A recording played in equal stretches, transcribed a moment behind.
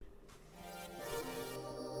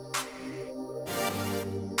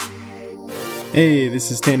Hey,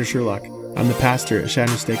 this is Tanner Sherlock. I'm the pastor at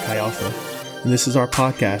Shadow State Chi Alpha, and this is our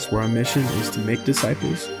podcast where our mission is to make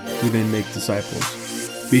disciples who then make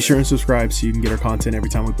disciples. Be sure and subscribe so you can get our content every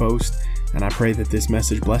time we post, and I pray that this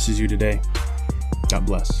message blesses you today. God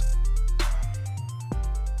bless.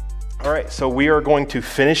 All right, so we are going to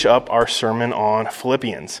finish up our sermon on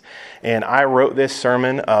Philippians, and I wrote this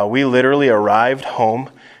sermon. We literally arrived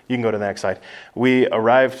home. You can go to the next slide. We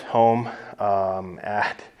arrived home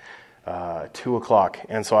at 2 o'clock,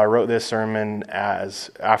 and so I wrote this sermon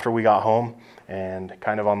after we got home and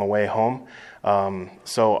kind of on the way home.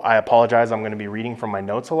 So I apologize. I'm going to be reading from my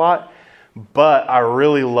notes a lot, but I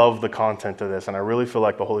really love the content of this, and I really feel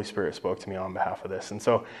like the Holy Spirit spoke to me on behalf of this. And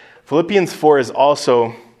so Philippians 4 is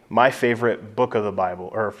also my favorite book of the Bible,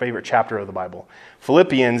 or favorite chapter of the Bible.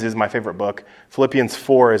 Philippians is my favorite book. Philippians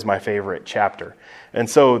 4 is my favorite chapter. And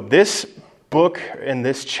so this book and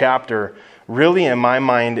this chapter really, in my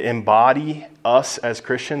mind, embody us as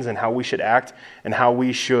Christians and how we should act and how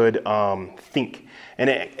we should think. And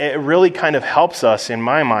it really kind of helps us, in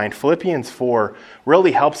my mind. Philippians 4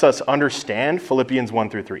 really helps us understand Philippians 1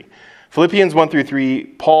 through 3. Philippians 1 through 3,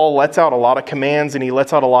 Paul lets out a lot of commands, and he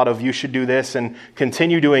lets out a lot of you should do this and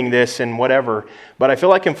continue doing this and whatever. But I feel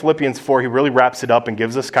like in Philippians 4, he really wraps it up and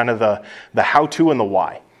gives us kind of the how-to and the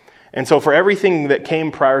why. And so for everything that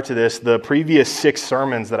came prior to this, the previous 6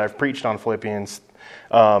 sermons that I've preached on Philippians,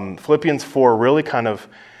 Philippians 4 really kind of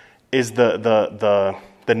is the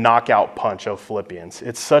knockout punch of Philippians.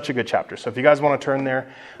 It's such a good chapter. So if you guys want to turn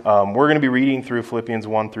there, we're going to be reading through Philippians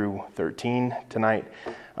 1 through 13 tonight.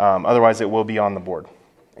 Otherwise, it will be on the board.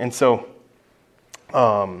 And so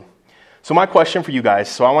my question for you guys,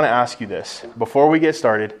 so I want to ask you this before we get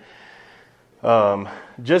started,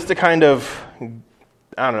 just to kind of,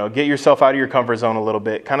 I don't know, get yourself out of your comfort zone a little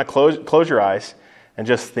bit, kind of close your eyes and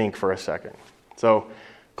just think for a second. So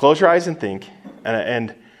close your eyes and think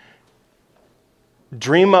and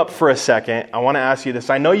dream up for a second. I want to ask you this.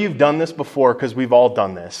 I know you've done this before because we've all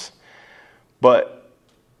done this, but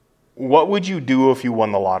what would you do if you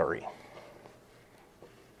won the lottery?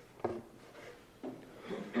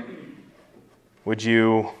 Would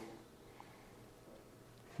you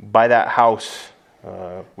buy that house?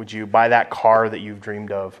 Would you buy that car that you've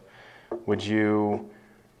dreamed of? Would you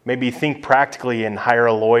maybe think practically and hire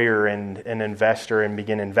a lawyer and an investor and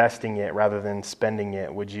begin investing it rather than spending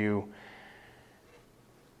it? Would you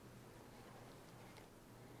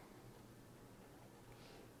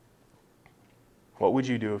What would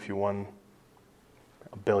you do if you won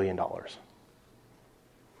 $1 billion? You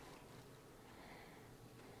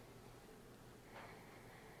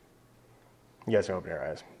guys can open your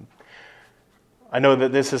eyes. I know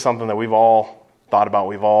that this is something that we've all thought about.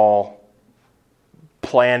 We've all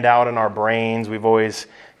planned out in our brains. We've always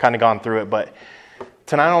kind of gone through it. But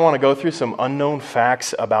tonight I want to go through some unknown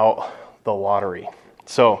facts about the lottery.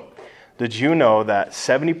 So, did you know that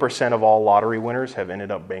 70% of all lottery winners have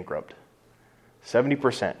ended up bankrupt?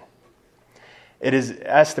 70%. It is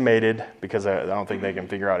estimated, because I don't think they can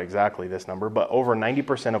figure out exactly this number, but over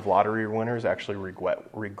 90% of lottery winners actually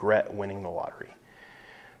regret winning the lottery.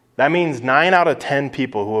 That means 9 out of 10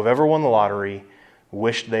 people who have ever won the lottery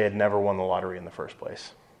wished they had never won the lottery in the first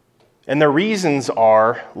place. And the reasons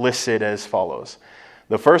are listed as follows.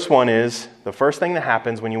 The first one is, the first thing that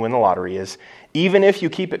happens when you win the lottery is, even if you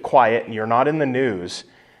keep it quiet and you're not in the news,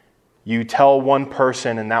 you tell one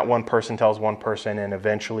person, and that one person tells one person, and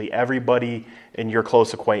eventually everybody in your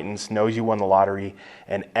close acquaintance knows you won the lottery,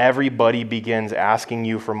 and everybody begins asking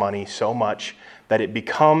you for money so much that it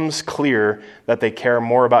becomes clear that they care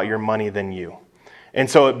more about your money than you. And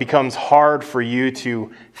so it becomes hard for you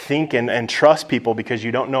to think and trust people because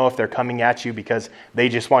you don't know if they're coming at you because they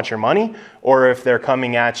just want your money or if they're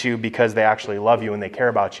coming at you because they actually love you and they care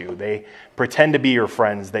about you. They pretend to be your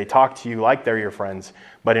friends. They talk to you like they're your friends,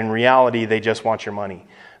 but in reality, they just want your money.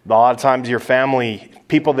 A lot of times your family,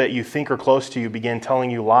 people that you think are close to you, begin telling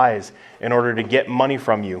you lies in order to get money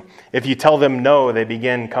from you. If you tell them no, they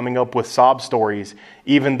begin coming up with sob stories,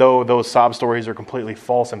 even though those sob stories are completely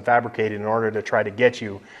false and fabricated in order to try to get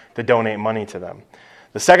you to donate money to them.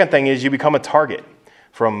 The second thing is you become a target,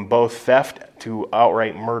 from both theft to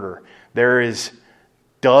outright murder. There is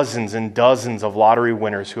dozens and dozens of lottery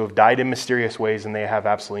winners who have died in mysterious ways and they have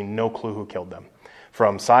absolutely no clue who killed them.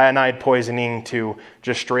 From cyanide poisoning to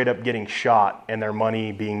just straight up getting shot and their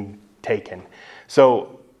money being taken.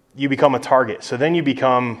 So you become a target. So then you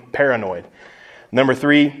become paranoid. Number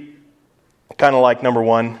 3, kind of like number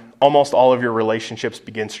 1, almost all of your relationships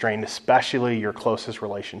begin strained, especially your closest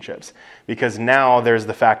relationships, because now there's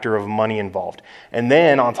the factor of money involved. And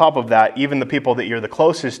then on top of that, even the people that you're the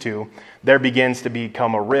closest to, there begins to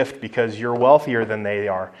become a rift because you're wealthier than they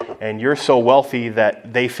are. And you're so wealthy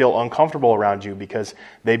that they feel uncomfortable around you because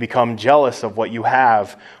they become jealous of what you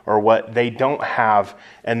have or what they don't have.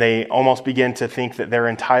 And they almost begin to think that they're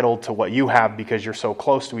entitled to what you have because you're so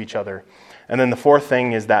close to each other. And then the fourth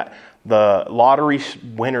thing is that the lottery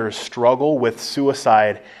winners struggle with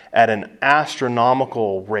suicide at an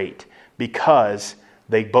astronomical rate because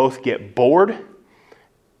they both get bored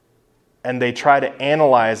and they try to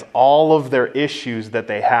analyze all of their issues that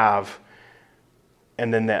they have,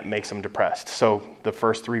 and then that makes them depressed. So the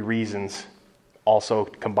first three reasons, also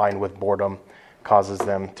combined with boredom, causes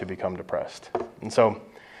them to become depressed. And so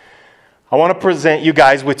I want to present you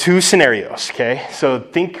guys with two scenarios, okay? So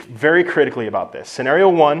think very critically about this. Scenario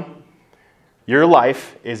one, your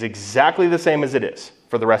life is exactly the same as it is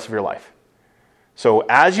for the rest of your life. So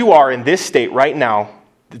as you are in this state right now,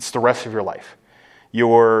 it's the rest of your life.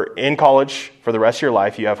 You're in college for the rest of your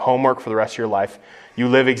life. You have homework for the rest of your life. You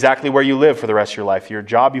live exactly where you live for the rest of your life. Your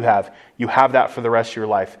job you have that for the rest of your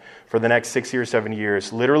life. For the next 60 or 70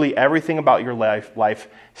 years, literally everything about your life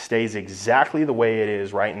stays exactly the way it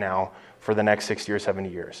is right now for the next 60 or 70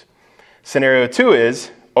 years. Scenario two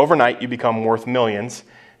is, overnight you become worth millions.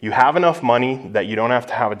 You have enough money that you don't have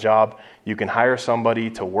to have a job. You can hire somebody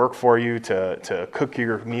to work for you, to cook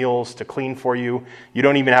your meals, to clean for you. You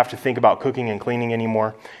don't even have to think about cooking and cleaning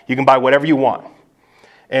anymore. You can buy whatever you want.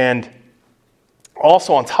 And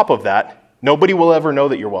also on top of that, nobody will ever know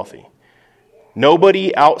that you're wealthy.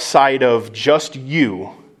 Nobody outside of just you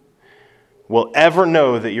will ever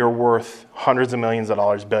know that you're worth hundreds of millions of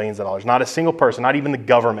dollars, billions of dollars. Not a single person, not even the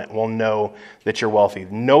government will know that you're wealthy.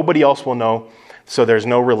 Nobody else will know. So there's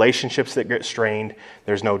no relationships that get strained.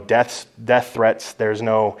 There's no death threats. There's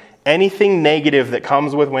no anything negative that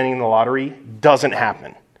comes with winning the lottery doesn't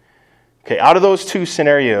happen. Okay, out of those two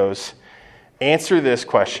scenarios, answer this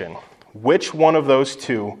question. Which one of those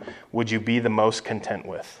two would you be the most content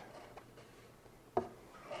with?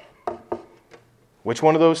 Which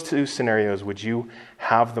one of those two scenarios would you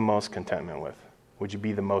have the most contentment with? Would you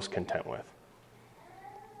be the most content with?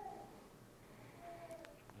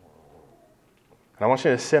 And I want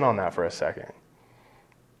you to sit on that for a second.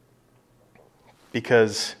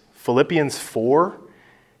 Because Philippians 4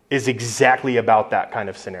 is exactly about that kind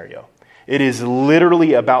of scenario. It is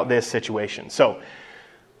literally about this situation. So,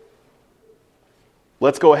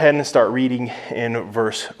 let's go ahead and start reading in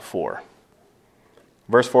verse 4.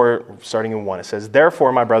 Verse 4, starting in 1, it says,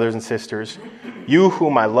 "Therefore, my brothers and sisters, you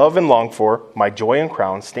whom I love and long for, my joy and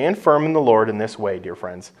crown, stand firm in the Lord in this way, dear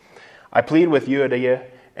friends. I plead with Euodia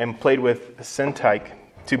and plead with Syntyche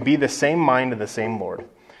to be the same mind and the same Lord.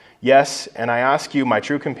 Yes, and I ask you, my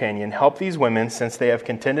true companion, help these women, since they have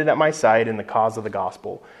contended at my side in the cause of the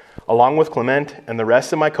gospel, along with Clement and the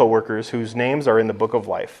rest of my co-workers, whose names are in the book of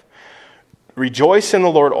life. Rejoice in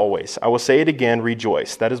the Lord always. I will say it again,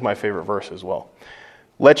 rejoice." That is my favorite verse as well.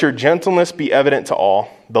 "Let your gentleness be evident to all.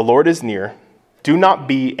 The Lord is near. Do not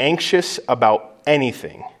be anxious about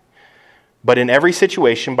anything, but in every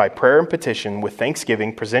situation, by prayer and petition, with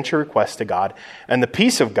thanksgiving, present your requests to God, and the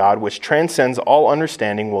peace of God, which transcends all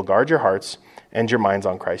understanding, will guard your hearts and your minds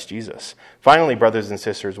on Christ Jesus. Finally, brothers and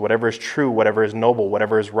sisters, whatever is true, whatever is noble,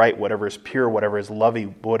 whatever is right, whatever is pure, whatever is lovely,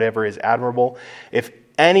 whatever is admirable, if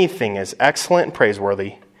anything is excellent and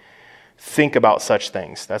praiseworthy, think about such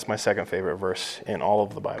things." That's my second favorite verse in all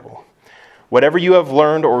of the Bible. "Whatever you have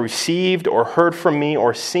learned or received or heard from me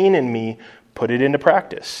or seen in me, put it into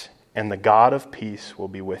practice, and the God of peace will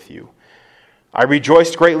be with you. I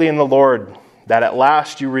rejoiced greatly in the Lord that at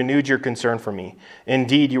last you renewed your concern for me.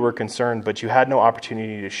 Indeed, you were concerned, but you had no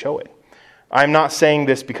opportunity to show it. I am not saying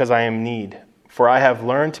this because I am in need, for I have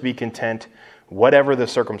learned to be content whatever the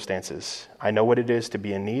circumstances. I know what it is to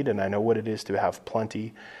be in need, and I know what it is to have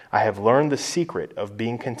plenty. I have learned the secret of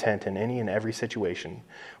being content in any and every situation,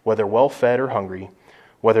 whether well-fed or hungry,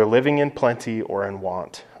 whether living in plenty or in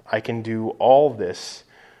want. I can do all this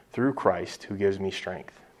through Christ who gives me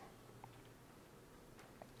strength."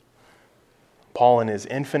 Paul, in his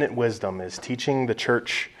infinite wisdom, is teaching the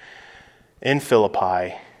church in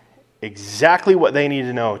Philippi exactly what they need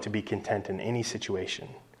to know to be content in any situation.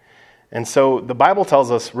 And so the Bible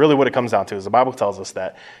tells us, really what it comes down to is the Bible tells us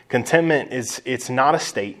that contentment it's not a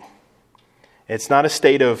state. It's not a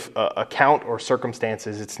state of account or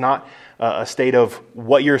circumstances. It's not a state of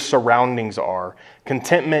what your surroundings are.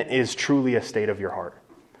 Contentment is truly a state of your heart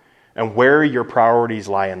and where your priorities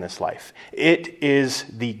lie in this life. It is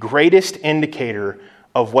the greatest indicator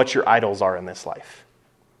of what your idols are in this life.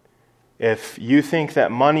 If you think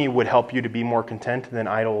that money would help you to be more content, then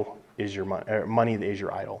money is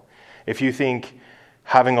your idol. If you think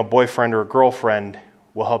having a boyfriend or a girlfriend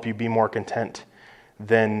will help you be more content,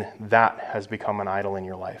 then that has become an idol in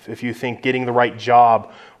your life. If you think getting the right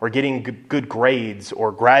job or getting good grades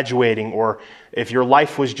or graduating, or if your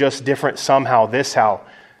life was just different somehow,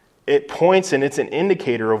 it points and it's an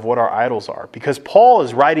indicator of what our idols are. Because Paul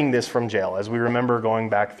is writing this from jail, as we remember going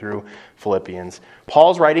back through Philippians.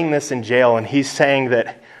 Paul's writing this in jail, and he's saying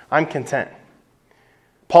that I'm content.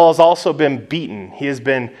 Paul has also been beaten. He has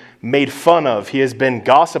been made fun of. He has been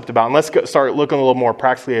gossiped about. And let's start looking a little more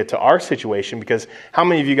practically at our situation, because how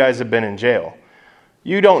many of you guys have been in jail?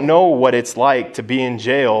 You don't know what it's like to be in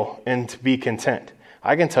jail and to be content.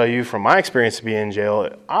 I can tell you from my experience to be in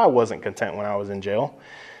jail, I wasn't content when I was in jail.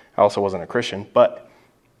 I also wasn't a Christian. But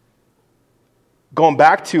going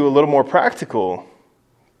back to a little more practical,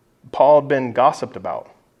 Paul had been gossiped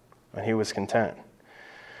about, and he was content.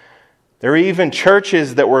 There were even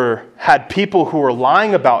churches that had people who were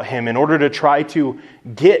lying about him in order to try to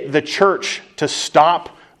get the church to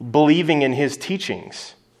stop believing in his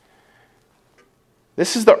teachings.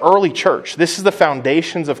 This is the early church. This is the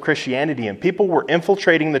foundations of Christianity, and people were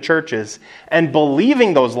infiltrating the churches and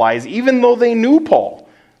believing those lies, even though they knew Paul.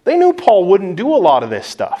 They knew Paul wouldn't do a lot of this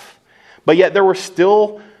stuff. But yet there were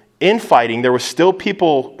still infighting. There was still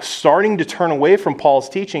people starting to turn away from Paul's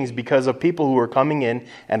teachings because of people who were coming in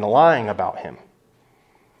and lying about him.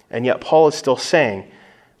 And yet Paul is still saying,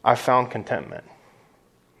 I found contentment.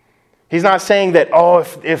 He's not saying that,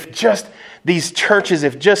 if just these churches,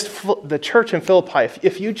 if just the church in Philippi,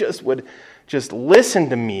 if you just would just listen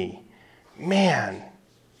to me, man,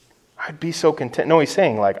 I'd be so content. No, he's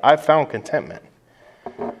saying, I found contentment.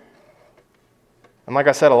 And like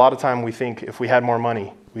I said, a lot of time we think if we had more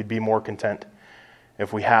money, we'd be more content.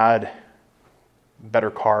 If we had a better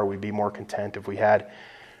car, we'd be more content. If we had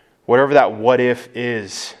whatever that what if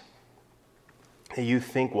is that you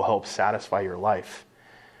think will help satisfy your life,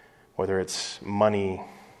 whether it's money,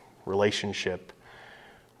 relationship,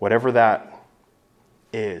 whatever that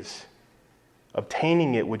is,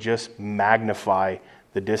 obtaining it would just magnify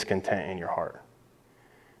the discontent in your heart.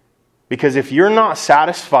 Because if you're not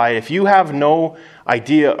satisfied, if you have no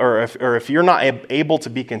idea, or if you're not able to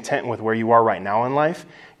be content with where you are right now in life,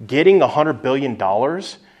 getting $100 billion,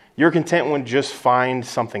 you're content when just find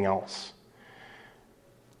something else.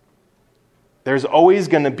 There's always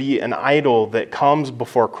going to be an idol that comes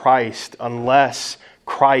before Christ unless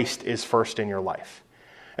Christ is first in your life.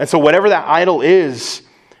 And so whatever that idol is,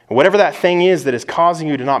 whatever that thing is that is causing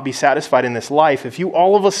you to not be satisfied in this life, if you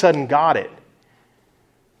all of a sudden got it,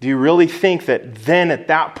 do you really think that then at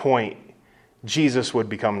that point, Jesus would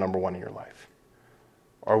become number one in your life?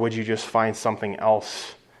 Or would you just find something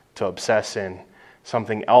else to obsess in,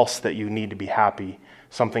 something else that you need to be happy,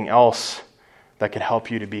 something else that could help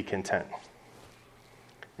you to be content?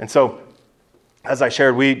 And so, as I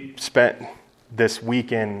shared, we spent this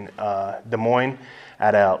week in Des Moines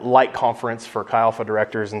at a light conference for Chi Alpha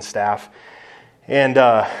directors and staff. And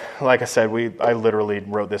like I said, I literally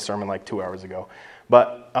wrote this sermon 2 hours ago.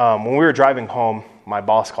 But when we were driving home, my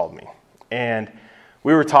boss called me. And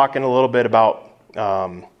we were talking a little bit about,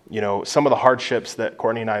 some of the hardships that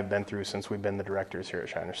Courtney and I have been through since we've been the directors here at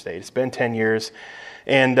Shiner State. It's been 10 years.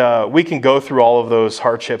 And we can go through all of those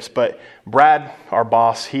hardships. But Brad, our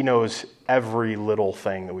boss, he knows every little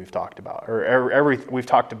thing that we've talked about. Or we've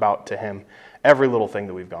talked about to him every little thing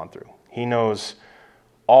that we've gone through. He knows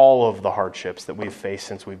all of the hardships that we've faced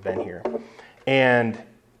since we've been here. And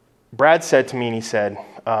Brad said to me, and he said,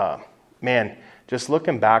 man, just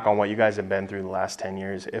looking back on what you guys have been through the last 10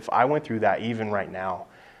 years, if I went through that even right now,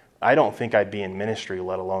 I don't think I'd be in ministry,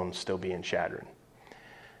 let alone still be in Chadron.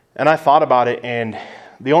 And I thought about it, and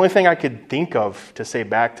the only thing I could think of to say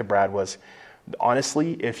back to Brad was,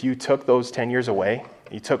 honestly, if you took those 10 years away,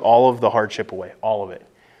 you took all of the hardship away, all of it,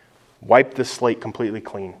 wiped the slate completely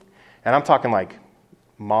clean. And I'm talking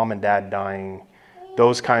mom and dad dying,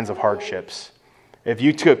 those kinds of hardships. If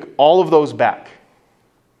you took all of those back,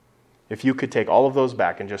 if you could take all of those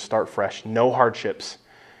back and just start fresh, no hardships,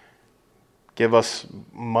 give us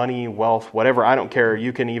money, wealth, whatever, I don't care.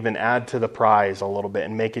 You can even add to the prize a little bit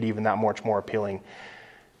and make it even that much more appealing.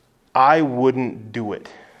 I wouldn't do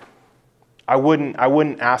it. I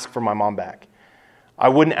wouldn't ask for my mom back. I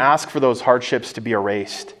wouldn't ask for those hardships to be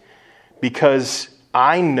erased, because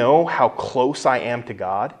I know how close I am to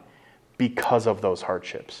God because of those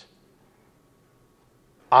hardships.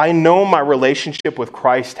 I know my relationship with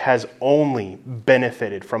Christ has only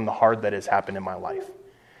benefited from the hard that has happened in my life,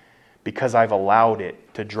 because I've allowed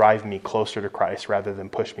it to drive me closer to Christ rather than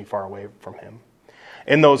push me far away from Him.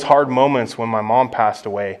 In those hard moments when my mom passed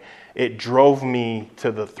away, it drove me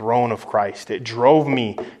to the throne of Christ. It drove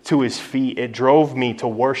me to his feet. It drove me to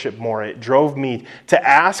worship more. It drove me to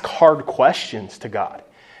ask hard questions to God.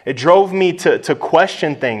 It drove me to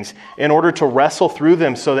question things in order to wrestle through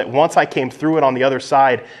them so that once I came through it on the other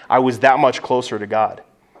side, I was that much closer to God.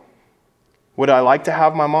 Would I like to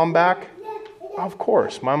have my mom back? Of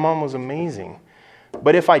course. My mom was amazing.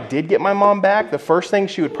 But if I did get my mom back, the first thing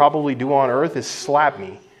she would probably do on earth is slap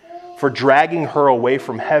me for dragging her away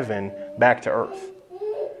from heaven back to earth.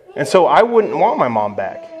 And so I wouldn't want my mom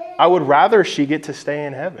back. I would rather she get to stay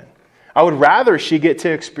in heaven. I would rather she get to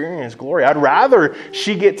experience glory. I'd rather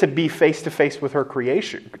she get to be face to face with her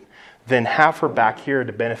creation than have her back here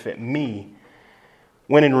to benefit me,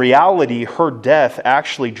 when in reality, her death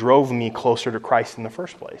actually drove me closer to Christ in the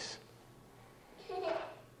first place.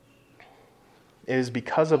 It is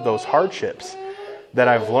because of those hardships that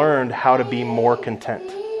I've learned how to be more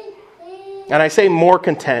content. And I say more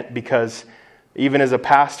content because even as a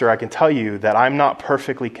pastor, I can tell you that I'm not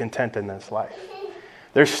perfectly content in this life.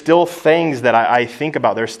 There's still things that I think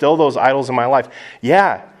about. There's still those idols in my life.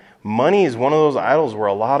 Yeah, money is one of those idols where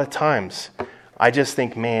a lot of times I just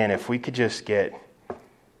think, man, if we could just get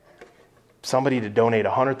somebody to donate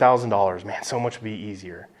 $100,000, man, so much would be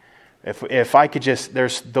easier. If I could just,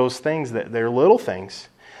 there's those things that they're little things.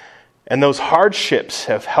 And those hardships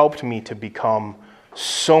have helped me to become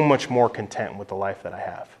so much more content with the life that I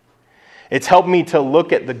have. It's helped me to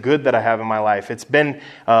look at the good that I have in my life. It's been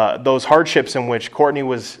those hardships in which Courtney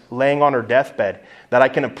was laying on her deathbed that I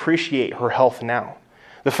can appreciate her health now.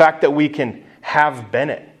 The fact that we can have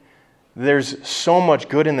Bennett. There's so much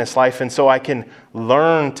good in this life, and so I can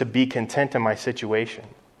learn to be content in my situation.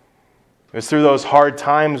 It was through those hard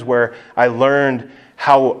times where I learned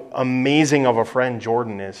how amazing of a friend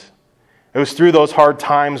Jordan is. It was through those hard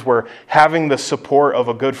times where having the support of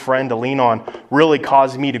a good friend to lean on really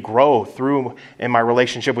caused me to grow through in my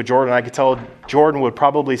relationship with Jordan. I could tell Jordan would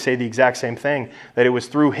probably say the exact same thing, that it was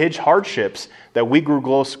through his hardships that we grew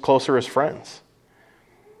closer as friends.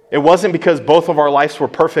 It wasn't because both of our lives were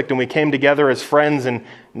perfect and we came together as friends and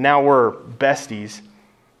now we're besties.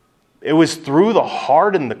 It was through the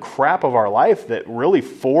hard and the crap of our life that really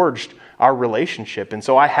forged our relationship. And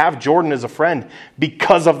so I have Jordan as a friend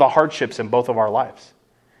because of the hardships in both of our lives.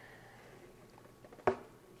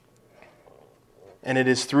 And it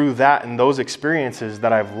is through that and those experiences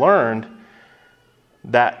that I've learned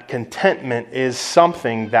that contentment is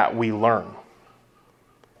something that we learn.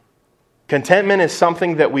 Contentment is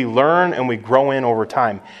something that we learn and we grow in over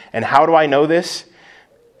time. And how do I know this?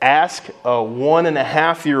 Ask a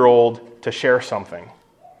 1.5-year-old to share something.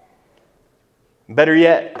 Better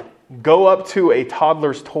yet, go up to a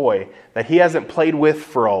toddler's toy that he hasn't played with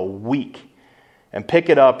for a week and pick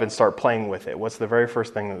it up and start playing with it. What's the very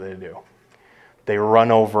first thing that they do? They run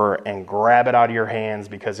over and grab it out of your hands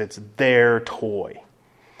because it's their toy.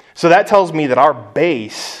 So that tells me that our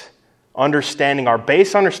base understanding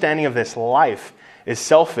of this life is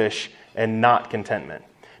selfish and not contentment.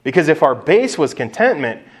 Because if our base was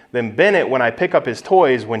contentment, then Bennett, when I pick up his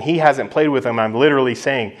toys, when he hasn't played with them, I'm literally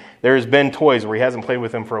saying there's been toys where he hasn't played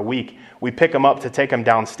with them for a week. We pick him up to take him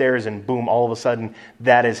downstairs and boom, all of a sudden,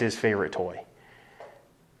 that is his favorite toy.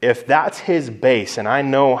 If that's his base, and I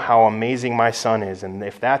know how amazing my son is, and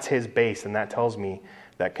if that's his base, then that tells me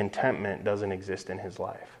that contentment doesn't exist in his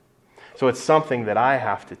life. So it's something that I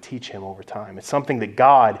have to teach him over time. It's something that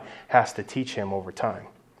God has to teach him over time.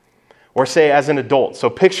 Or say as an adult. So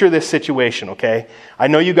picture this situation, okay? I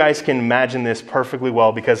know you guys can imagine this perfectly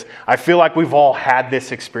well because I feel like we've all had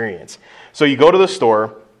this experience. So you go to the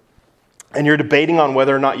store and you're debating on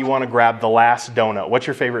whether or not you want to grab the last donut. What's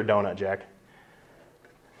your favorite donut, Jack?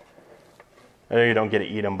 I know you don't get to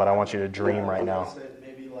eat them, but I want you to dream right now.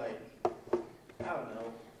 Maybe like, I don't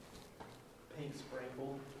know, pink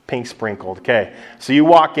sprinkled. Pink sprinkled, okay. So you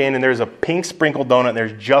walk in and there's a pink sprinkled donut and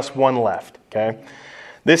there's just one left, okay?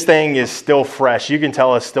 This thing is still fresh. You can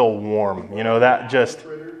tell it's still warm. You know, that just...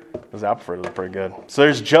 Those apple fritters are pretty good. So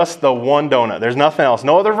there's just the one donut. There's nothing else.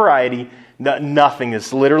 No other variety. Nothing.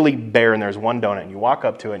 It's literally bare and there's one donut. And you walk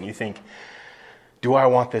up to it and you think, do I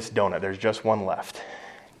want this donut? There's just one left.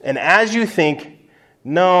 And as you think,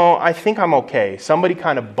 no, I think I'm okay, somebody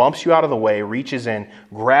kind of bumps you out of the way, reaches in,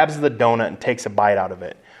 grabs the donut and takes a bite out of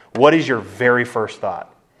it. What is your very first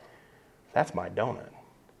thought? That's my donut.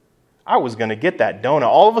 I was going to get that donut.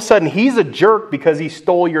 All of a sudden, he's a jerk because he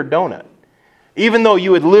stole your donut. Even though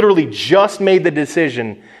you had literally just made the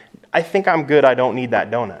decision, I think I'm good, I don't need that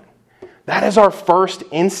donut. That is our first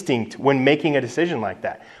instinct when making a decision like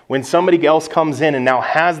that. When somebody else comes in and now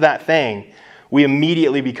has that thing, we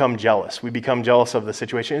immediately become jealous. We become jealous of the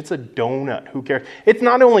situation. It's a donut. Who cares? It's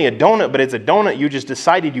not only a donut, but it's a donut you just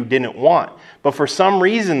decided you didn't want. But for some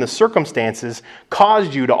reason, the circumstances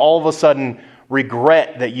caused you to all of a sudden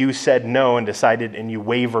regret that you said no and decided, and you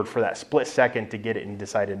wavered for that split second to get it and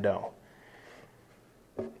decided no.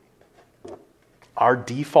 Our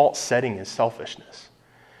default setting is selfishness.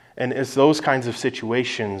 And it's those kinds of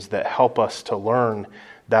situations that help us to learn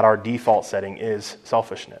that our default setting is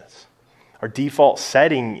selfishness. Our default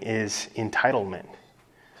setting is entitlement.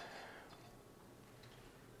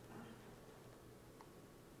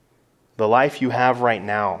 The life you have right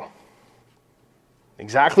now,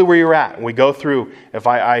 exactly where you're at. We go through, if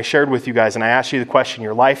I shared with you guys and I asked you the question,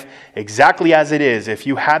 your life exactly as it is, if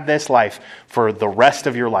you had this life for the rest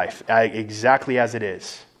of your life, exactly as it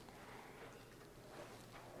is,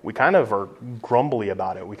 we kind of are grumbly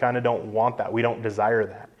about it. We kind of don't want that. We don't desire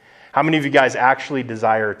that. How many of you guys actually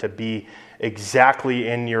desire to be exactly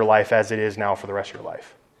in your life as it is now for the rest of your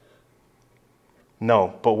life?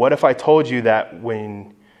 No. But what if I told you that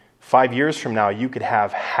when 5 years from now, you could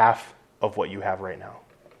have half of what you have right now?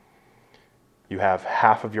 You have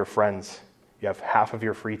half of your friends. You have half of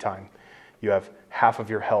your free time. You have half of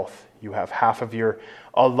your health. You have half of your...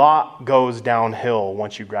 A lot goes downhill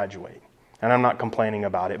once you graduate. And I'm not complaining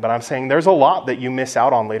about it, but I'm saying there's a lot that you miss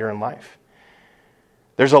out on later in life.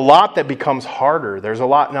 There's a lot that becomes harder. There's a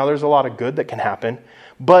lot of good that can happen,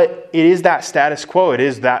 but it is that status quo. It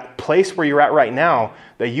is that place where you're at right now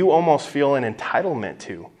that you almost feel an entitlement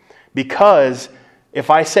to. Because if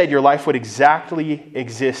I said your life would exactly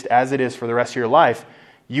exist as it is for the rest of your life,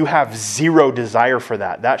 you have zero desire for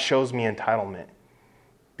that. That shows me entitlement.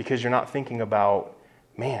 Because you're not thinking about,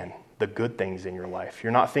 man, the good things in your life.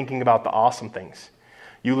 You're not thinking about the awesome things.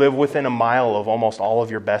 You live within a mile of almost all of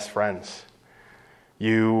your best friends.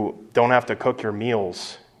 You don't have to cook your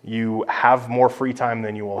meals. You have more free time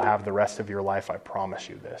than you will have the rest of your life. I promise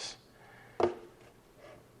you this.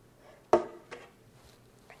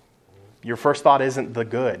 Your first thought isn't the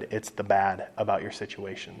good, it's the bad about your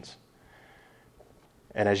situations.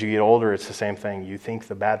 And as you get older, it's the same thing. You think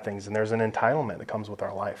the bad things, and there's an entitlement that comes with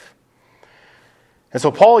our life. And so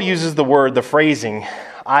Paul uses the phrasing,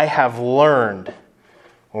 I have learned,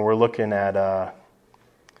 when we're looking at,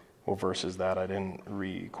 what verse is that? I didn't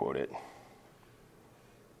re-quote it.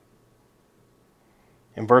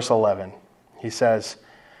 In verse 11, he says,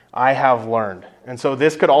 I have learned. And so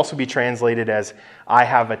this could also be translated as, I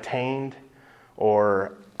have attained,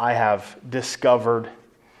 or I have discovered.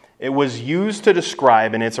 It was used to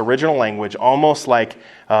describe, in its original language, almost like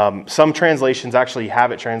some translations actually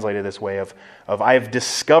have it translated this way of I have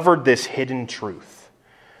discovered this hidden truth.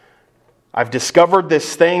 I've discovered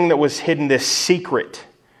this thing that was hidden, this secret.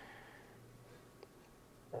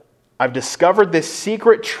 I've discovered this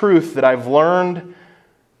secret truth that I've learned,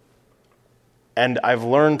 and I've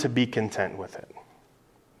learned to be content with it.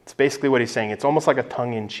 It's basically what he's saying. It's almost like a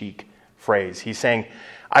tongue-in-cheek phrase. He's saying,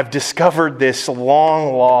 I've discovered this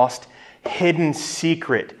long-lost, hidden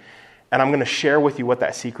secret, and I'm going to share with you what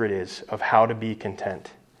that secret is of how to be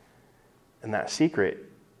content. And that secret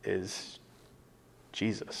is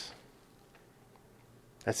Jesus.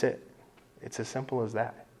 That's it. It's as simple as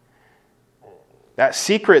that. That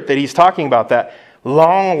secret that he's talking about, that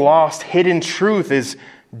long-lost, hidden truth is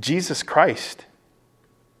Jesus Christ.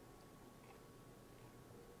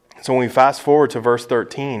 So when we fast forward to verse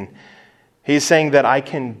 13, he's saying that I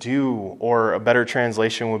can do, or a better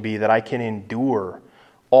translation would be that I can endure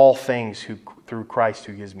all things through Christ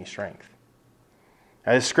who gives me strength.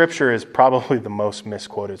 Now, this scripture is probably the most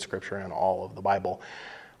misquoted scripture in all of the Bible.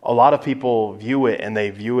 A lot of people view it, and they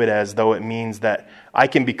view it as though it means that I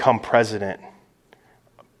can become president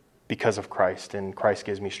because of Christ, and Christ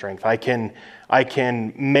gives me strength. I can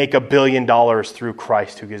make $1 billion through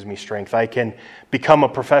Christ who gives me strength. I can become a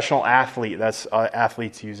professional athlete. That's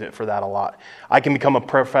athletes use it for that a lot. I can become a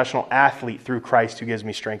professional athlete through Christ who gives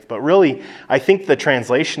me strength. But really, I think the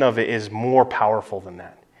translation of it is more powerful than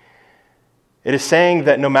that. It is saying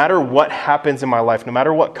that no matter what happens in my life, no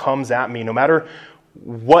matter what comes at me, no matter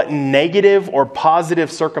what negative or positive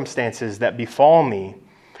circumstances that befall me,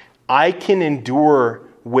 I can endure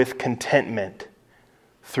with contentment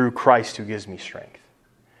through Christ who gives me strength.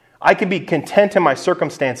 I can be content in my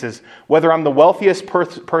circumstances, whether I'm the wealthiest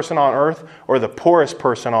person on earth or the poorest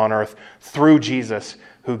person on earth, through Jesus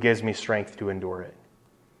who gives me strength to endure it.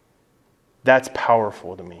 That's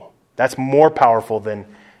powerful to me. That's more powerful than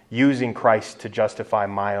using Christ to justify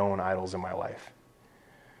my own idols in my life.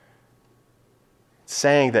 It's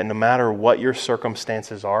saying that no matter what your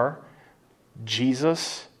circumstances are,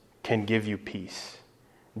 Jesus can give you peace.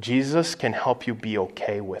 Jesus can help you be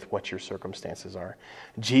okay with what your circumstances are.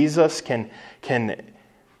 Jesus can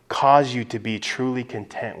cause you to be truly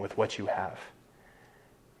content with what you have.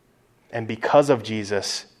 And because of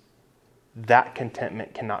Jesus, that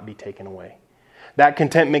contentment cannot be taken away. That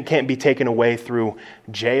contentment can't be taken away through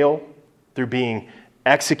jail, through being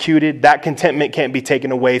executed. That contentment can't be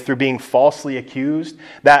taken away through being falsely accused.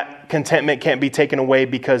 That contentment can't be taken away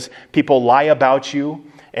because people lie about you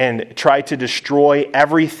and try to destroy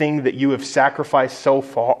everything that you have sacrificed so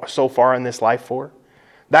far in this life for.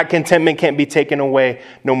 That contentment can't be taken away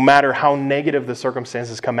no matter how negative the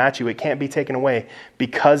circumstances come at you. It can't be taken away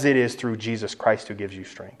because it is through Jesus Christ who gives you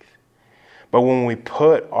strength. But when we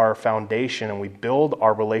put our foundation and we build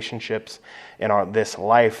our relationships in this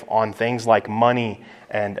life on things like money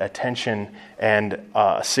and attention and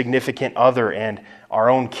a significant other and our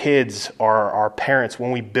own kids or our parents,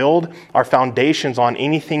 when we build our foundations on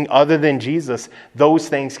anything other than Jesus, those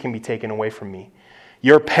things can be taken away from me.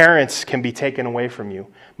 Your parents can be taken away from you.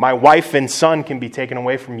 My wife and son can be taken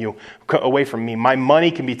away from me. My money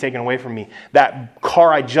can be taken away from me. That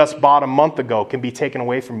car I just bought a month ago can be taken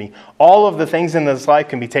away from me. All of the things in this life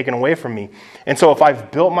can be taken away from me. And so if I've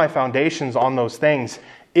built my foundations on those things,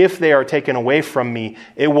 if they are taken away from me,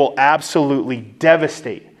 it will absolutely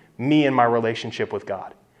devastate me and my relationship with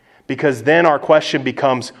God. Because then our question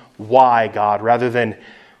becomes, why, God, rather than,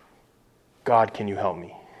 God, can you help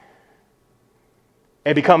me?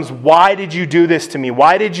 It becomes, why did you do this to me?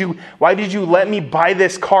 Why did you let me buy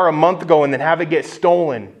this car a month ago and then have it get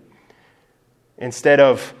stolen? Instead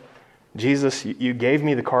of, Jesus, you gave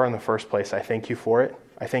me the car in the first place. I thank you for it.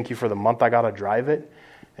 I thank you for the month I got to drive it.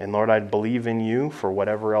 And Lord, I believe in you for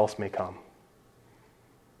whatever else may come.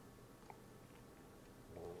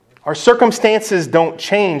 Our circumstances don't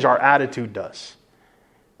change, our attitude does.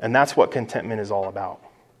 And that's what contentment is all about.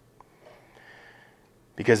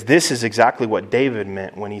 Because this is exactly what David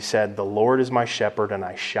meant when he said, the Lord is my shepherd and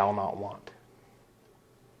I shall not want.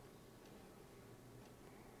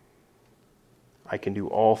 I can do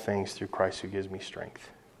all things through Christ who gives me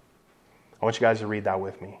strength. I want you guys to read that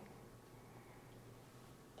with me.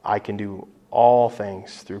 I can do all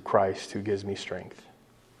things through Christ who gives me strength.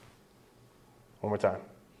 One more time.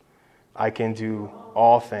 I can do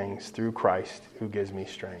all things through Christ who gives me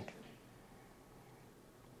strength.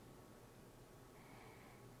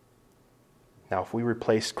 Now, if we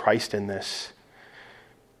replace Christ in this,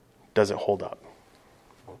 does it hold up?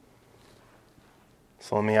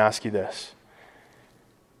 So let me ask you this.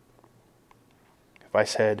 If I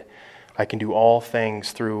said, I can do all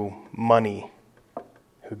things through money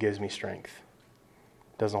who gives me strength,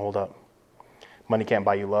 it doesn't hold up. Money can't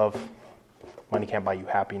buy you love. Money can't buy you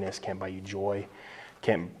happiness, can't buy you joy,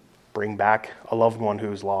 can't bring back a loved one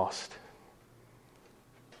who's lost.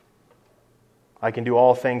 I can do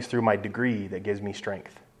all things through my degree that gives me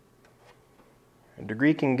strength. A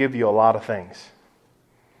degree can give you a lot of things,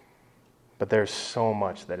 but there's so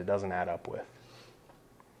much that it doesn't add up with,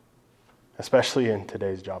 especially in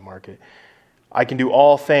today's job market. I can do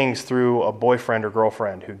all things through a boyfriend or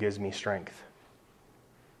girlfriend who gives me strength.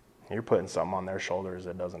 You're putting something on their shoulders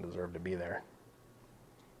that doesn't deserve to be there.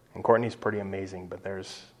 And Courtney's pretty amazing, but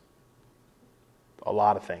there's a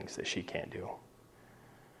lot of things that she can't do.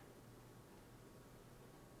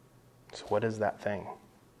 So what is that thing?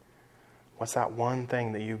 What's that one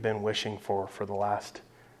thing that you've been wishing for the last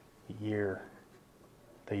year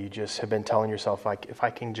that you just have been telling yourself, like, if I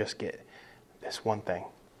can just get this one thing,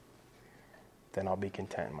 then I'll be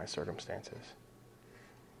content in my circumstances.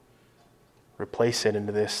 Replace it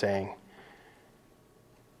into this saying,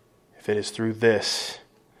 if it is through this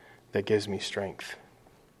that gives me strength.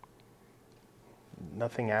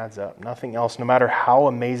 Nothing adds up. Nothing else, no matter how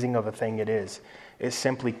amazing of a thing it is, it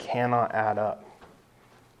simply cannot add up.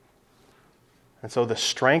 And so the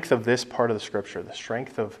strength of this part of the scripture, the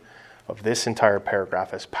strength of this entire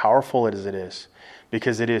paragraph, as powerful as it is,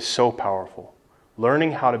 because it is so powerful,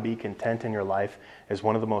 learning how to be content in your life is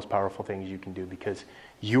one of the most powerful things you can do, because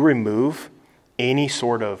you remove any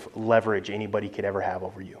sort of leverage anybody could ever have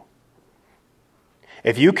over you.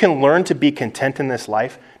 If you can learn to be content in this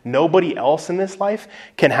life, nobody else in this life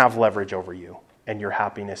can have leverage over you and your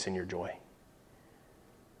happiness and your joy.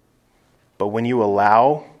 But when you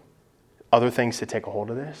allow other things to take a hold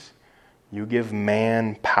of this, you give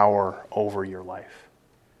man power over your life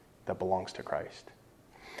that belongs to Christ.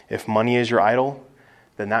 If money is your idol,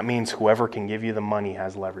 then that means whoever can give you the money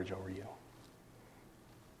has leverage over you.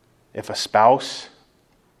 If a spouse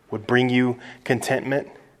would bring you contentment,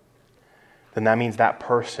 then that means that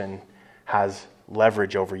person has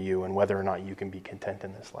leverage over you and whether or not you can be content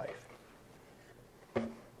in this life.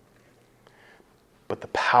 But the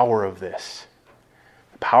power of this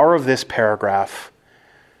paragraph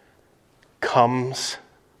comes,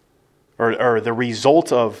 or the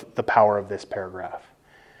result of the power of this paragraph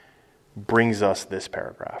brings us this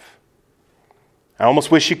paragraph. I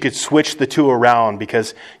almost wish you could switch the two around,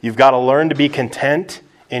 because you've got to learn to be content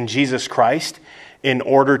in Jesus Christ in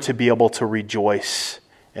order to be able to rejoice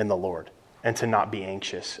in the Lord and to not be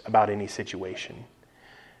anxious about any situation.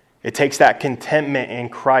 It takes that contentment in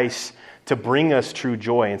Christ to bring us true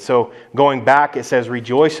joy. And so going back, it says,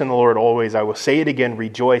 rejoice in the Lord always. I will say it again,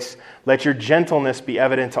 rejoice. Let your gentleness be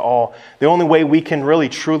evident to all. The only way we can really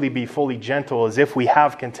truly be fully gentle is if we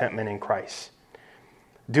have contentment in Christ.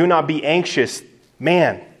 Do not be anxious.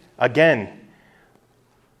 Man, again,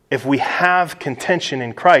 if we have contention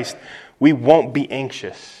in Christ, we won't be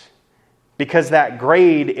anxious, because that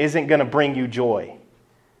grade isn't going to bring you joy.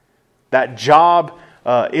 That job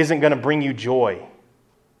isn't going to bring you joy.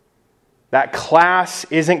 That class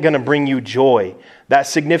isn't going to bring you joy. That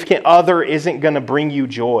significant other isn't going to bring you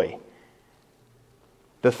joy.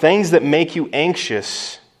 The things that make you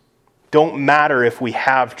anxious don't matter if we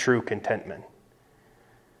have true contentment.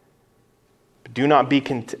 Do not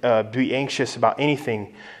be anxious about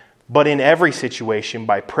anything, but in every situation,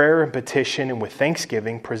 by prayer and petition and with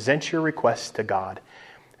thanksgiving, present your requests to God.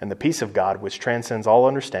 And the peace of God, which transcends all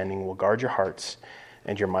understanding, will guard your hearts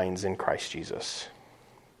and your minds in Christ Jesus.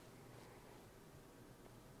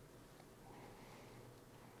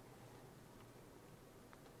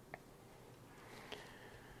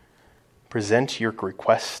 Present your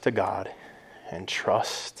requests to God and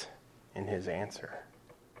trust in His answer.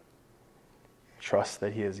 Trust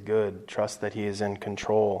that He is good. Trust that He is in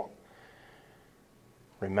control.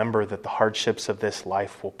 Remember that the hardships of this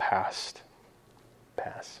life will pass.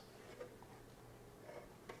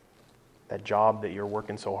 That job that you're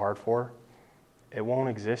working so hard for, it won't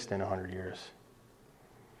exist in 100 years.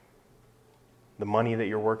 The money that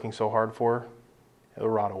you're working so hard for, it'll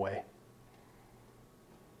rot away.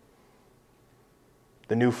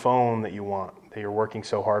 The new phone that you want, that you're working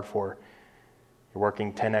so hard for, you're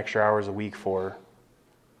working 10 extra hours a week for,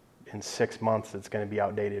 in 6 months it's going to be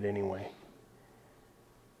outdated anyway.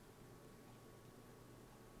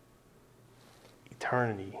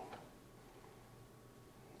 Eternity.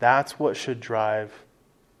 That's what should drive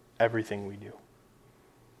everything we do.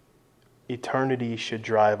 Eternity should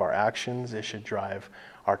drive our actions. It should drive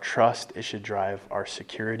our trust. It should drive our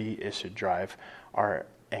security. It should drive our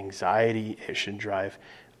anxiety. It should drive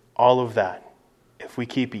all of that. If we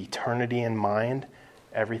keep eternity in mind,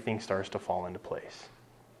 everything starts to fall into place.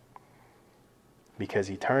 Because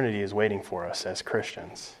eternity is waiting for us as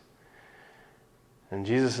Christians. And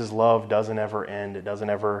Jesus' love doesn't ever end. It doesn't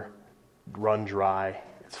ever run dry.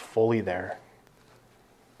 It's fully there.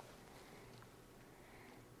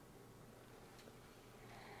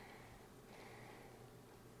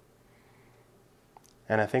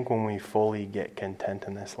 And I think when we fully get content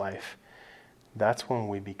in this life, that's when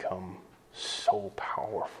we become so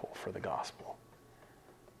powerful for the gospel.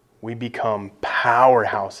 We become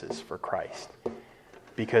powerhouses for Christ.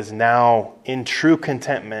 Because now, in true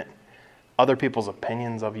contentment, other people's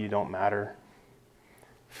opinions of you don't matter.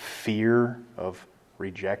 Fear of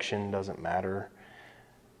rejection doesn't matter.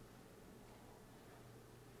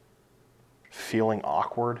 Feeling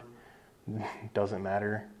awkward doesn't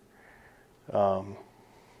matter.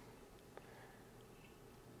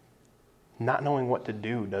 Not knowing what to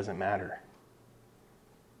do doesn't matter.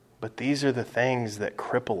 But these are the things that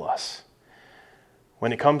cripple us.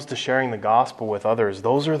 When it comes to sharing the gospel with others,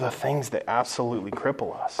 those are the things that absolutely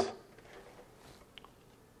cripple us.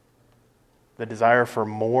 The desire for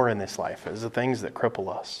more in this life is the things that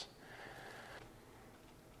cripple us.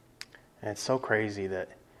 And it's so crazy that,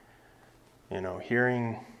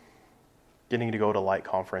 getting to go to Light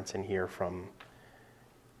Conference and hear from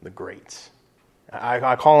the greats.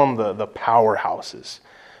 I call them the powerhouses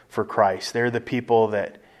for Christ. They're the people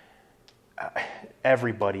that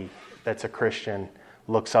everybody that's a Christian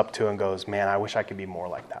looks up to and goes, man, I wish I could be more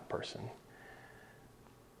like that person.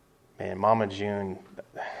 Man, Mama June,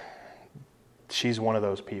 she's one of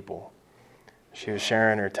those people. She was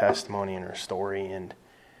sharing her testimony and her story, and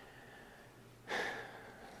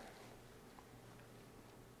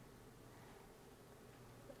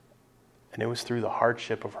it was through the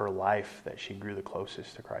hardship of her life that she grew the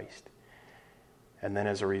closest to Christ. And then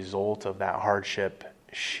as a result of that hardship,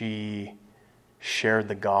 she shared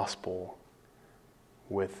the gospel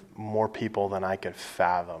with more people than I could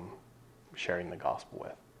fathom sharing the gospel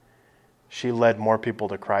with. She led more people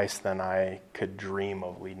to Christ than I could dream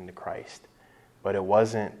of leading to Christ. But it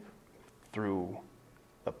wasn't through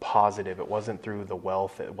the positive. It wasn't through the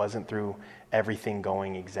wealth. It wasn't through everything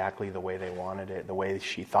going exactly the way they wanted it, the way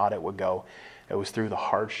she thought it would go. It was through the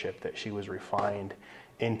hardship that she was refined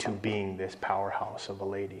into being this powerhouse of a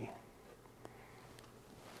lady.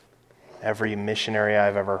 Every missionary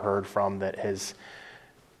I've ever heard from that has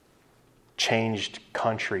changed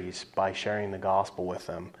countries by sharing the gospel with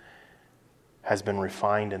them has been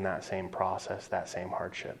refined in that same process, that same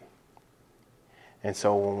hardship. And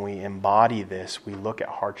so when we embody this, we look at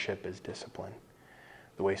hardship as discipline,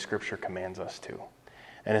 the way Scripture commands us to.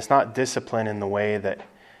 And it's not discipline in the way that,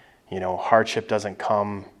 hardship doesn't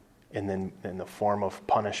come in the form of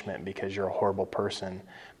punishment because you're a horrible person.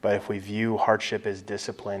 But if we view hardship as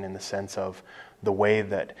discipline in the sense of the way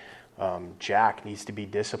that Jack needs to be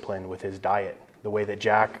disciplined with his diet, the way that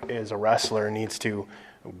Jack as a wrestler needs to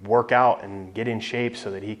work out and get in shape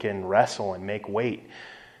so that he can wrestle and make weight,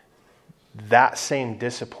 that same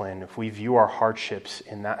discipline, if we view our hardships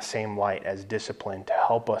in that same light as discipline to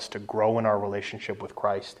help us to grow in our relationship with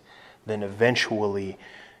Christ, then eventually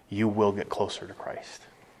you will get closer to Christ.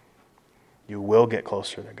 You will get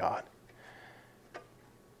closer to God.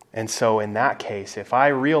 And so in that case, if I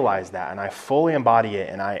realize that and I fully embody it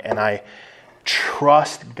and I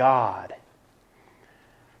trust God,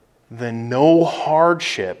 then no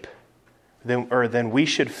hardship, then we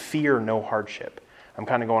should fear no hardship. I'm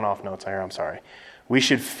kind of going off notes here, I'm sorry. We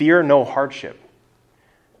should fear no hardship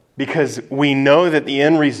because we know that the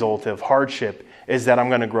end result of hardship is that I'm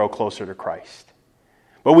going to grow closer to Christ.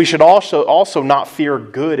 But we should also not fear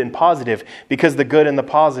good and positive because the good and the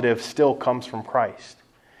positive still comes from Christ.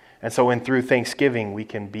 And so through thanksgiving, we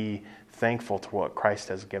can be thankful to what Christ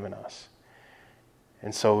has given us.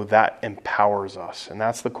 And so that empowers us. And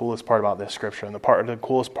that's the coolest part about this scripture. And the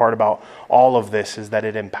coolest part about all of this is that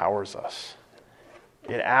it empowers us.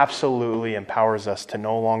 It absolutely empowers us to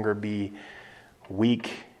no longer be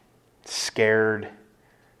weak, scared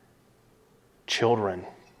children.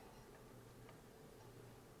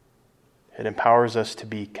 It empowers us to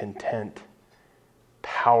be content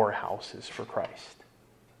powerhouses for Christ.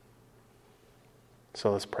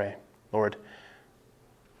 So let's pray. Lord,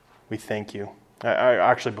 we thank you.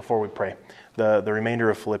 Actually, before we pray, the remainder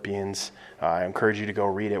of Philippians, I encourage you to go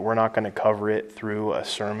read it. We're not going to cover it through a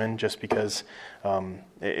sermon just because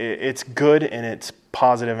it's good and it's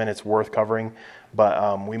positive and it's worth covering.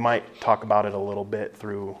 But we might talk about it a little bit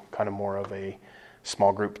through kind of more of a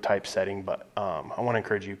small group type setting. But I want to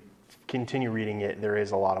encourage you, continue reading it. There is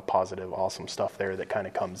a lot of positive, awesome stuff there that kind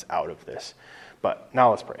of comes out of this. But now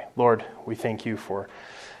let's pray. Lord, we thank you for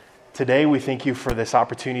today. We thank you for this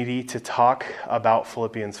opportunity to talk about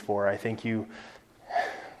Philippians 4. I thank you.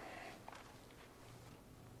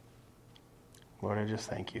 Lord, I just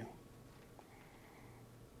thank you.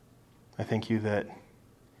 I thank you that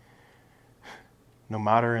no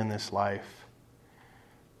matter in this life,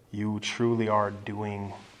 you truly are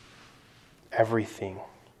doing everything.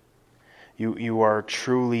 You are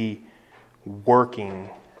truly working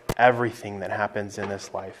everything that happens in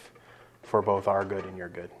this life for both our good and your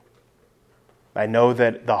good. I know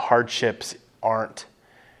that the hardships aren't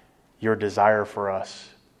your desire for us,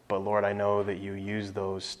 but Lord, I know that you use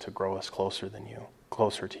those to grow us closer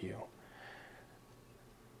to you.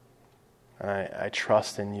 And I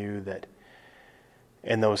trust in you that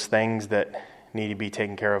in those things that need to be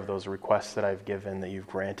taken care of, those requests that I've given, that you've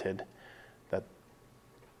granted, that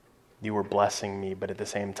you were blessing me, but at the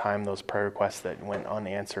same time, those prayer requests that went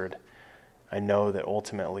unanswered, I know that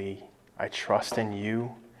ultimately I trust in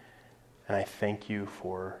you, and I thank you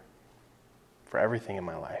for everything in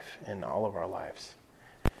my life, in all of our lives.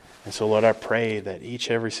 And so, Lord, I pray that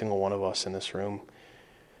every single one of us in this room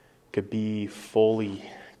could be fully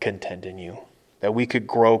content in you, that we could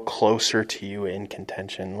grow closer to you in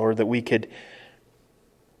contention, Lord, that we could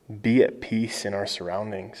be at peace in our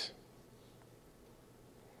surroundings.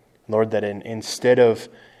 Lord, that instead of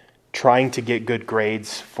trying to get good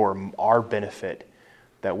grades for our benefit,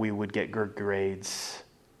 that we would get good grades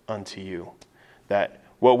unto you. That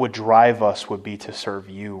what would drive us would be to serve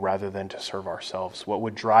you rather than to serve ourselves. What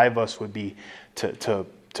would drive us would be to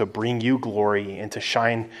bring you glory and to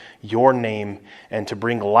shine your name and to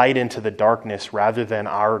bring light into the darkness rather than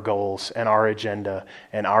our goals and our agenda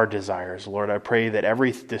and our desires. Lord, I pray that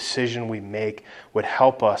every decision we make would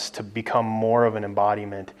help us to become more of an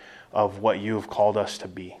embodiment of what you have called us to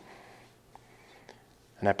be.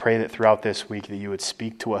 And I pray that throughout this week that you would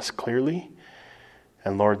speak to us clearly,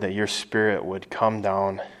 and Lord, that your Spirit would come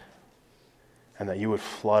down and that you would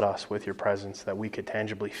flood us with your presence, that we could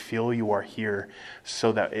tangibly feel you are here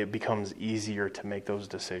so that it becomes easier to make those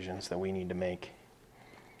decisions that we need to make.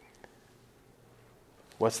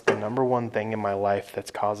 What's the number one thing in my life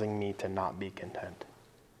that's causing me to not be content?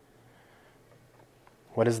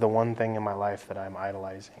 What is the one thing in my life that I'm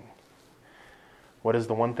idolizing? What is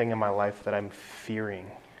the one thing in my life that I'm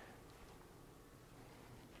fearing?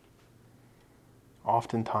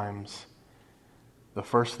 Oftentimes, the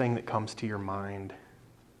first thing that comes to your mind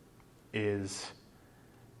is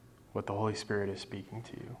what the Holy Spirit is speaking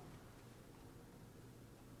to you.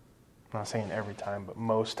 I'm not saying every time, but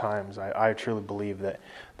most times I truly believe that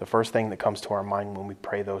the first thing that comes to our mind when we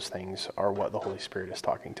pray those things are what the Holy Spirit is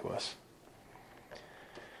talking to us.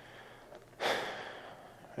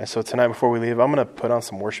 And so tonight before we leave, I'm going to put on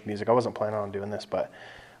some worship music. I wasn't planning on doing this, but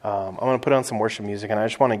I'm going to put on some worship music, and I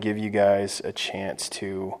just want to give you guys a chance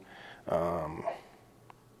to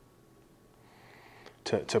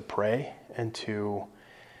pray and to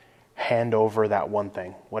hand over that one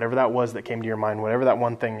thing. Whatever that was that came to your mind, whatever that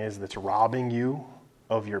one thing is that's robbing you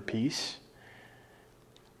of your peace,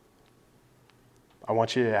 I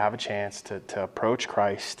want you to have a chance to approach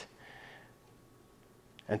Christ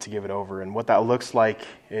and to give it over. And what that looks like,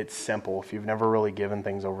 it's simple. If you've never really given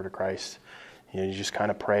things over to Christ, you just kind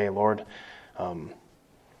of pray, Lord,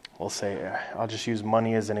 we'll say, I'll just use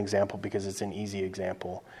money as an example because it's an easy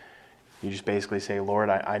example. You just basically say,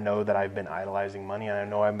 Lord, I know that I've been idolizing money, and I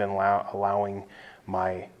know I've been allowing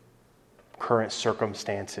my current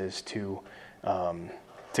circumstances to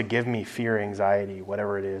give me fear, anxiety,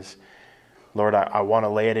 whatever it is. Lord, I want to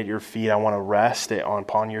lay it at your feet. I want to rest it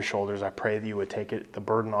upon your shoulders. I pray that you would take the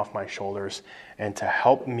burden off my shoulders and to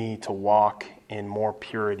help me to walk in more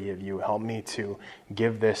purity of you. Help me to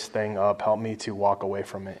give this thing up. Help me to walk away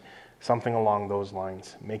from it. Something along those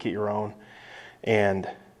lines. Make it your own. And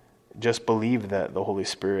just believe that the Holy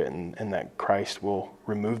Spirit and that Christ will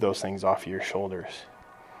remove those things off your shoulders.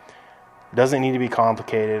 It doesn't need to be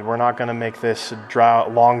complicated. We're not going to make this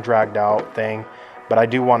long dragged out thing. But I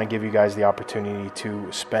do want to give you guys the opportunity to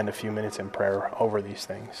spend a few minutes in prayer over these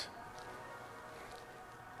things.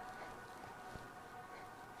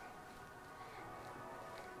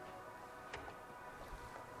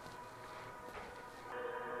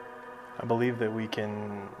 I believe that we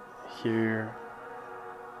can hear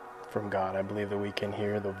from God. I believe that we can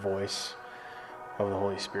hear the voice of the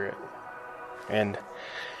Holy Spirit. And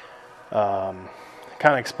kind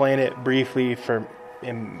of explain it briefly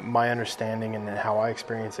in my understanding and how I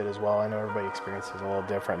experience it as well. I know everybody experiences it a little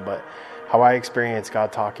different, but how I experience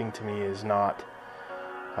God talking to me is not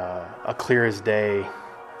a clear as day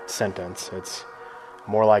sentence. It's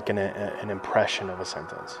more like an impression of a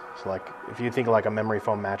sentence. So like if you think of like a memory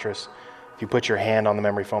foam mattress, if you put your hand on the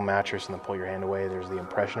memory foam mattress and then pull your hand away, there's the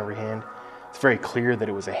impression of your hand. It's very clear that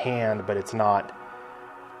it was a hand, but it's not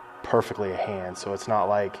perfectly a hand. So it's not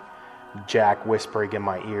like Jack whispering in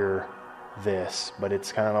my ear this, but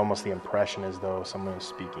it's kind of almost the impression as though someone is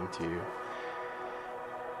speaking to you.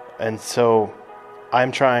 And so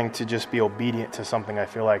I'm trying to just be obedient to something I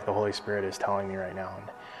feel like the Holy Spirit is telling me right now.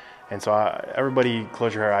 And so everybody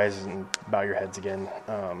close your eyes and bow your heads again.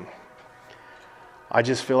 I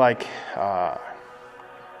just feel like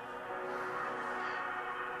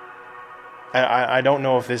I don't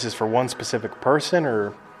know if this is for one specific person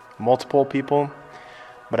or multiple people,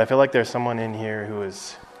 but I feel like there's someone in here who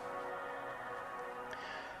is...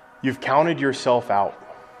 You've counted yourself out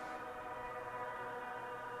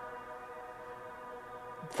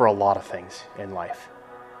for a lot of things in life.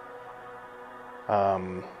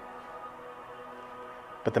 But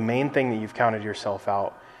the main thing that you've counted yourself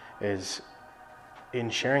out is in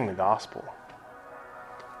sharing the gospel,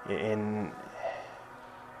 in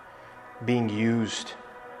being used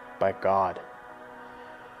by God.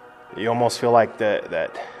 You almost feel like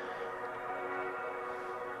that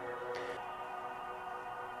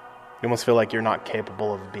you almost feel like you're not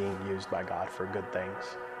capable of being used by God for good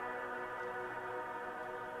things.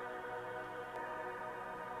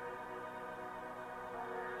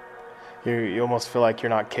 You almost feel like you're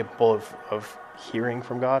not capable of hearing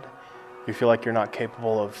from God. You feel like you're not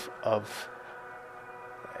capable of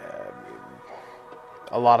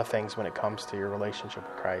a lot of things when it comes to your relationship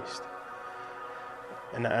with Christ.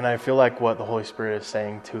 And I feel like what the Holy Spirit is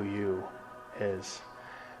saying to you is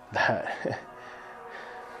that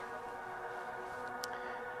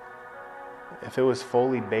if it was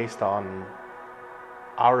fully based on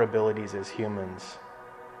our abilities as humans,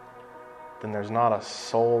 then there's not a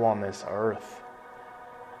soul on this earth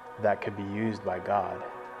that could be used by God.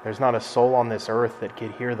 There's not a soul on this earth that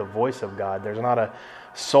could hear the voice of God. There's not a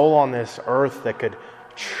soul on this earth that could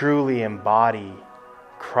truly embody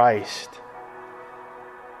Christ.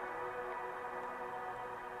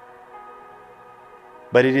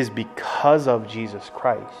 But it is because of Jesus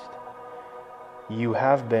Christ. you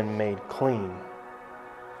have been made clean.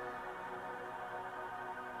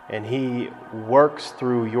 And He works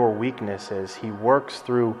through your weaknesses. He works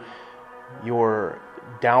through your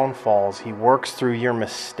downfalls. He works through your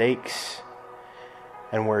mistakes.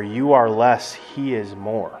 And where you are less, He is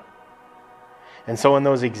more. And so in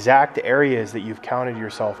those exact areas that you've counted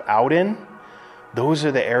yourself out in, those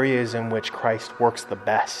are the areas in which Christ works the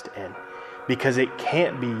best in. Because it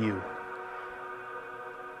can't be you.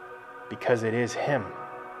 Because it is Him.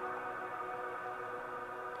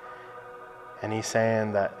 And He's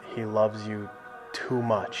saying that He loves you too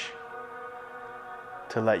much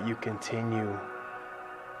to let you continue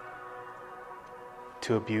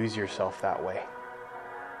to abuse yourself that way.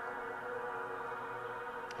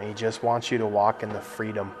 And He just wants you to walk in the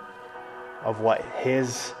freedom of what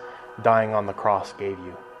His dying on the cross gave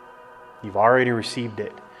you. You've already received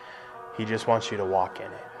it. He just wants you to walk in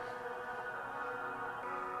it.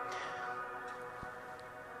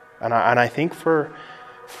 And I think for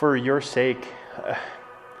your sake,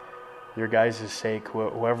 your guys' sake,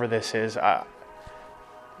 whoever this is, I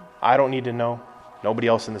don't need to know. Nobody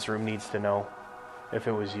else in this room needs to know if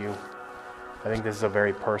it was you. I think this is a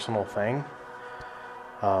very personal thing.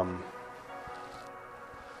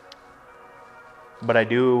 But I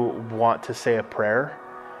do want to say a prayer,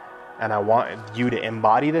 and I want you to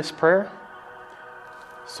embody this prayer.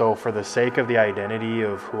 So for the sake of the identity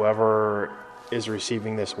of whoever is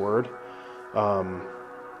receiving this word,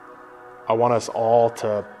 I want us all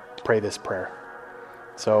to pray this prayer.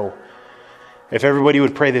 So if everybody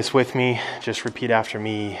would pray this with me, just repeat after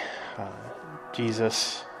me.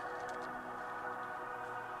 Jesus.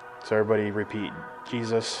 So everybody repeat,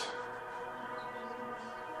 Jesus.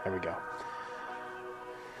 There we go.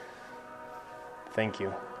 Thank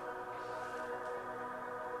you.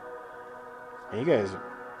 And you guys are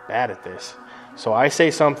bad at this. So I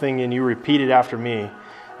say something and you repeat it after me.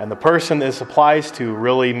 And the person this applies to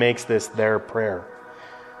really makes this their prayer.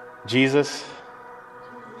 Jesus,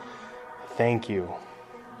 thank you.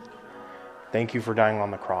 Thank you for dying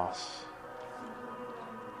on the cross.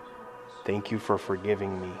 Thank you for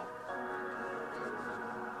forgiving me.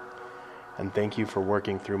 And thank you for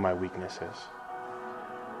working through my weaknesses.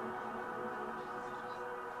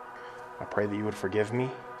 I pray that you would forgive me.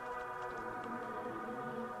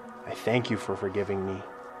 I thank you for forgiving me.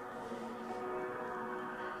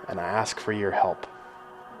 And I ask for your help.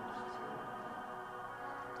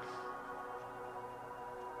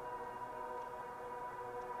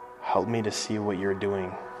 Help me to see what you're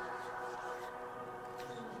doing.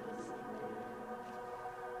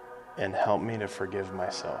 And help me to forgive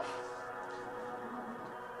myself.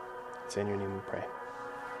 It's in your name we pray.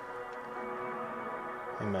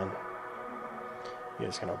 Amen. You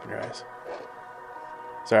guys can open your eyes.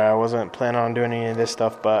 Sorry, I wasn't planning on doing any of this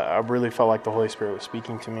stuff, but I really felt like the Holy Spirit was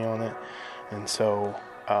speaking to me on it. And so,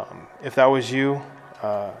 if that was you,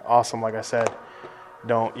 awesome. Like I said, you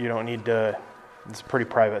don't need to. It's a pretty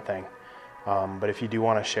private thing. But if you do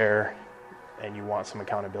want to share and you want some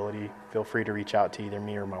accountability, feel free to reach out to either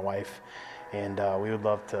me or my wife, and we would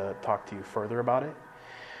love to talk to you further about it.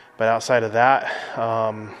 But outside of that,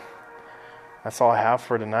 that's all I have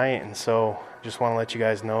for tonight. And so, just want to let you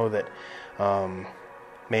guys know that.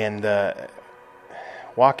 The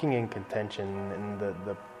walking in contention and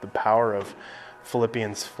the power of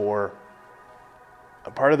Philippians 4,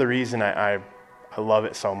 a part of the reason I love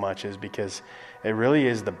it so much is because it really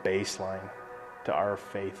is the baseline to our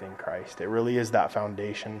faith in Christ. It really is that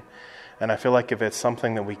foundation. And I feel like if it's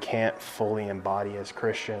something that we can't fully embody as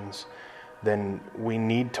Christians, then we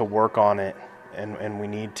need to work on it and we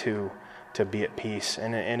need to be at peace.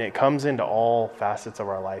 And it comes into all facets of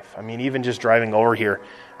our life. I mean, even just driving over here,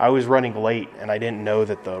 I was running late and I didn't know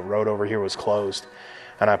that the road over here was closed.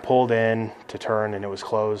 And I pulled in to turn and it was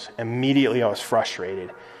closed. Immediately I was frustrated.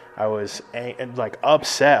 I was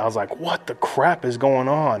upset. I was like, what the crap is going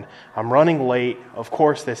on? I'm running late. Of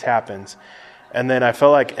course this happens. And then I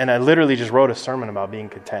felt like, and I literally just wrote a sermon about being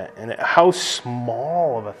content. And how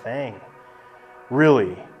small of a thing,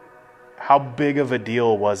 really. How big of a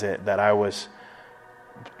deal was it that I was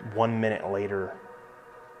 1 minute later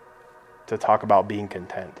to talk about being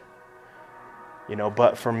content?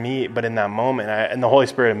 But in that moment, and the Holy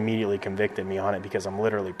Spirit immediately convicted me on it because I'm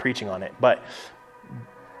literally preaching on it. But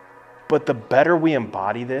the better we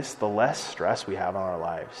embody this, the less stress we have on our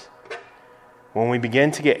lives. When we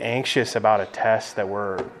begin to get anxious about a test that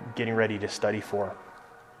we're getting ready to study for,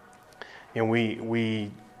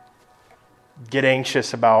 we get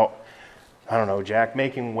anxious about, Jack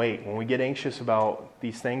making weight. When we get anxious about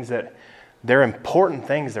these things that they're important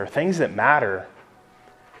things, they're things that matter.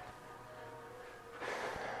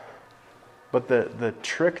 But the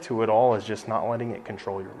trick to it all is just not letting it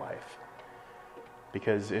control your life.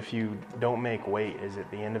 Because if you don't make weight, is it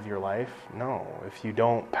the end of your life? No. If you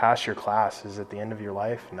don't pass your class, is it the end of your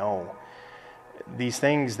life? No. These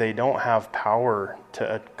things, they don't have power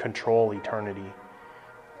to control eternity.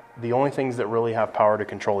 The only things that really have power to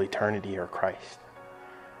control eternity are Christ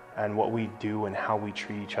and what we do and how we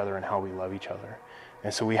treat each other and how we love each other.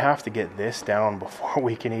 And so we have to get this down before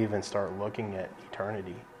we can even start looking at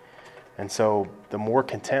eternity. And so the more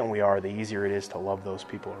content we are, the easier it is to love those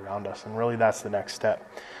people around us. And really that's the next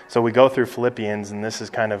step. So we go through Philippians, and this is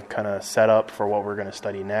kind of set up for what we're going to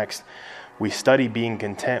study next. We study being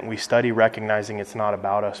content. We study recognizing it's not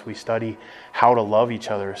about us. We study how to love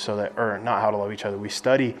each other not how to love each other. We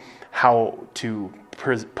study how to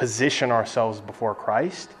position ourselves before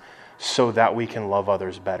Christ so that we can love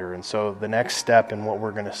others better. And so the next step in what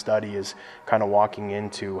we're going to study is kind of walking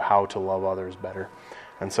into how to love others better.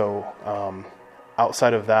 And so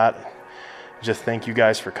outside of that, just thank you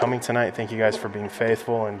guys for coming tonight. Thank you guys for being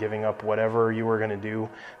faithful and giving up whatever you were going to do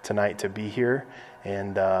tonight to be here.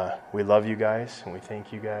 And we love you guys, and we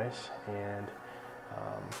thank you guys. And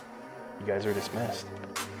you guys are dismissed.